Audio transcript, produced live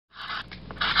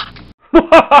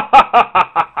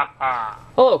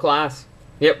Hello, class.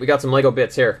 Yep, we got some Lego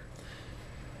bits here.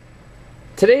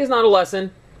 Today is not a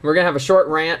lesson. We're going to have a short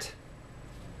rant.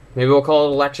 Maybe we'll call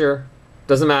it a lecture.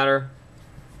 Doesn't matter.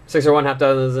 6 or 1/2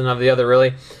 dozen of the other,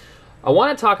 really. I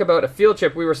want to talk about a field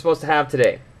trip we were supposed to have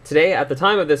today. Today, at the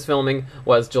time of this filming,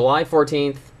 was July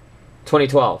 14th,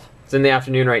 2012. It's in the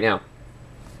afternoon right now.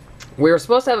 We were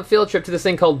supposed to have a field trip to this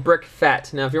thing called Brick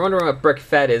Fett. Now, if you're wondering what Brick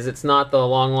Fett is, it's not the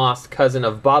long-lost cousin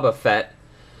of Boba Fett.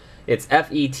 It's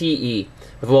F-E-T-E,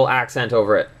 with a little accent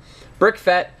over it. Brick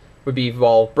Fett would be,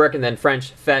 well, brick and then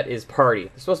French, fete is party.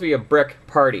 It's supposed to be a brick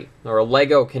party, or a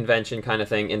Lego convention kind of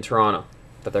thing in Toronto,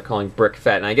 that they're calling Brick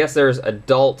Fett. And I guess there's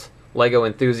adult Lego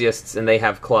enthusiasts, and they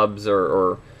have clubs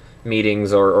or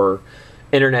meetings or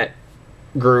internet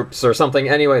groups or something.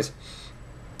 Anyways,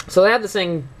 so they have this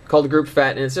thing called Group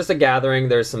Fett, and it's just a gathering.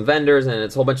 There's some vendors, and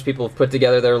it's a whole bunch of people who've put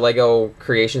together their Lego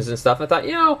creations and stuff. I thought,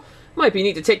 you know, it might be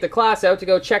neat to take the class out to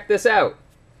go check this out.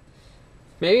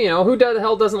 Maybe, you know, who the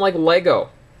hell doesn't like Lego?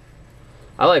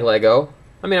 I like Lego.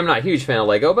 I mean, I'm not a huge fan of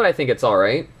Lego, but I think it's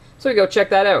alright. So we go check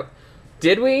that out.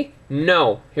 Did we?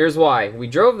 No. Here's why. We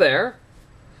drove there,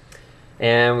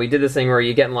 and we did this thing where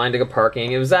you get in line to go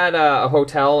parking. It was at a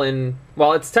hotel in,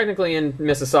 well, it's technically in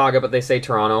Mississauga, but they say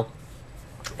Toronto.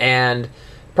 And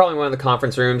probably one of the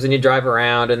conference rooms, and you drive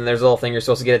around, and there's a little thing you're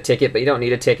supposed to get a ticket, but you don't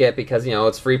need a ticket because, you know,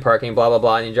 it's free parking, blah, blah,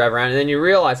 blah, and you drive around, and then you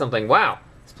realize something, wow,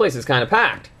 this place is kind of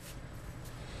packed.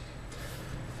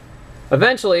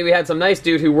 Eventually, we had some nice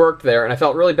dude who worked there, and I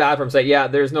felt really bad for him saying, yeah,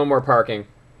 there's no more parking.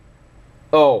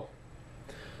 Oh.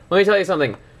 Let me tell you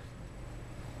something.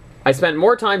 I spent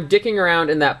more time dicking around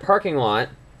in that parking lot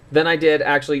than I did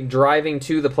actually driving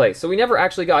to the place. So we never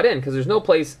actually got in, because there's no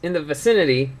place in the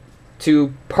vicinity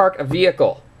to park a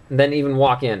vehicle and then even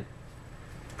walk in.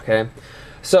 Okay?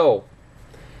 So,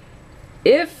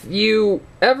 if you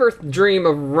ever dream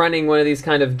of running one of these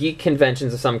kind of geek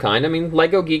conventions of some kind, I mean,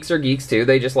 Lego geeks are geeks too,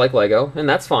 they just like Lego, and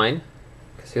that's fine.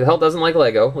 Because who the hell doesn't like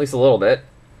Lego? At least a little bit.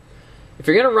 If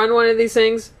you're going to run one of these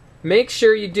things, make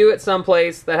sure you do it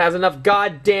someplace that has enough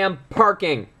goddamn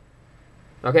parking.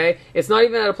 Okay? It's not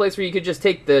even at a place where you could just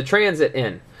take the transit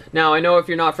in. Now, I know if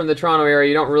you're not from the Toronto area,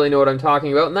 you don't really know what I'm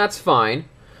talking about, and that's fine.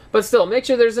 But still, make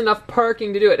sure there's enough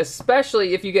parking to do it,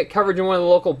 especially if you get coverage in one of the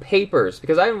local papers,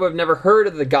 because I would have never heard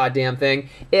of the goddamn thing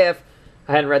if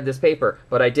I hadn't read this paper.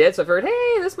 But I did, so I figured,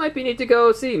 hey, this might be neat to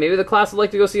go see. Maybe the class would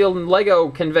like to go see a Lego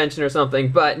convention or something,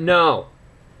 but no.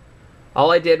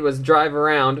 All I did was drive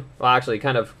around, well, actually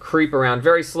kind of creep around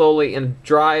very slowly and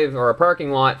drive, or a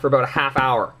parking lot, for about a half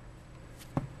hour.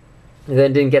 And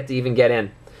then didn't get to even get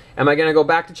in. Am I going to go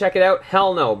back to check it out?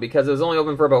 Hell no, because it was only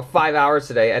open for about 5 hours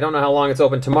today. I don't know how long it's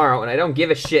open tomorrow, and I don't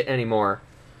give a shit anymore.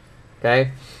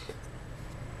 Okay?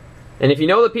 And if you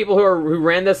know the people who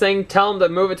ran this thing, tell them to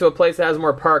move it to a place that has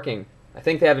more parking. I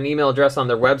think they have an email address on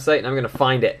their website, and I'm going to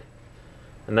find it.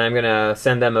 And then I'm going to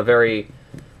send them a very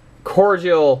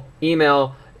cordial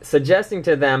email suggesting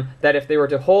to them that if they were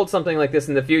to hold something like this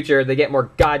in the future, they get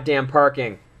more goddamn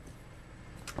parking.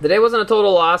 The day wasn't a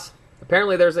total loss.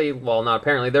 Apparently there's a, well, not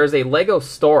apparently, there's a Lego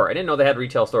store. I didn't know they had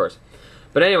retail stores.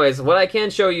 But anyways, what I can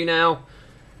show you now,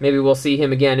 maybe we'll see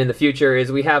him again in the future,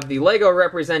 is we have the Lego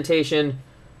representation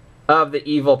of the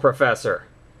Evil Professor.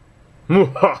 And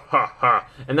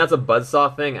that's a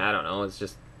buzzsaw thing? I don't know, it's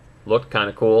just looked kind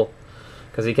of cool.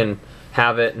 Because he can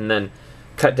have it and then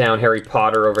cut down Harry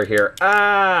Potter over here.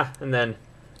 Ah! And then,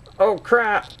 oh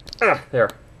crap! Ah, there.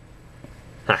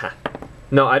 Haha.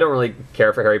 No, I don't really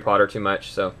care for Harry Potter too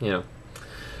much, so, you know.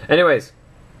 Anyways,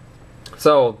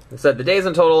 so, I said the day's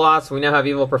in total loss. We now have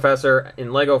Evil Professor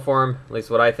in Lego form, at least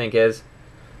what I think is.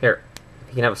 Here,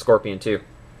 you can have a scorpion too.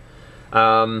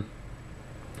 But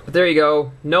there you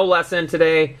go. No lesson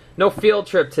today. No field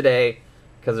trip today,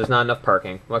 because there's not enough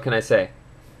parking. What can I say?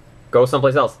 Go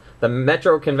someplace else. The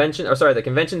Metro Convention, or sorry, the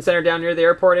Convention Center down near the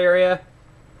airport area,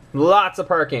 lots of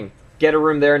parking. Get a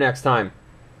room there next time.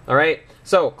 Alright?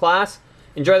 So, class,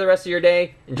 enjoy the rest of your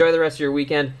day. Enjoy the rest of your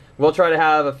weekend. We'll try to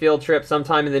have a field trip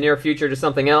sometime in the near future to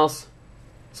something else.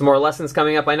 Some more lessons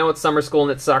coming up. I know it's summer school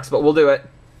and it sucks, but we'll do it.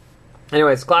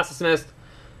 Anyways, class dismissed.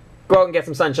 Go out and get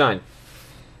some sunshine.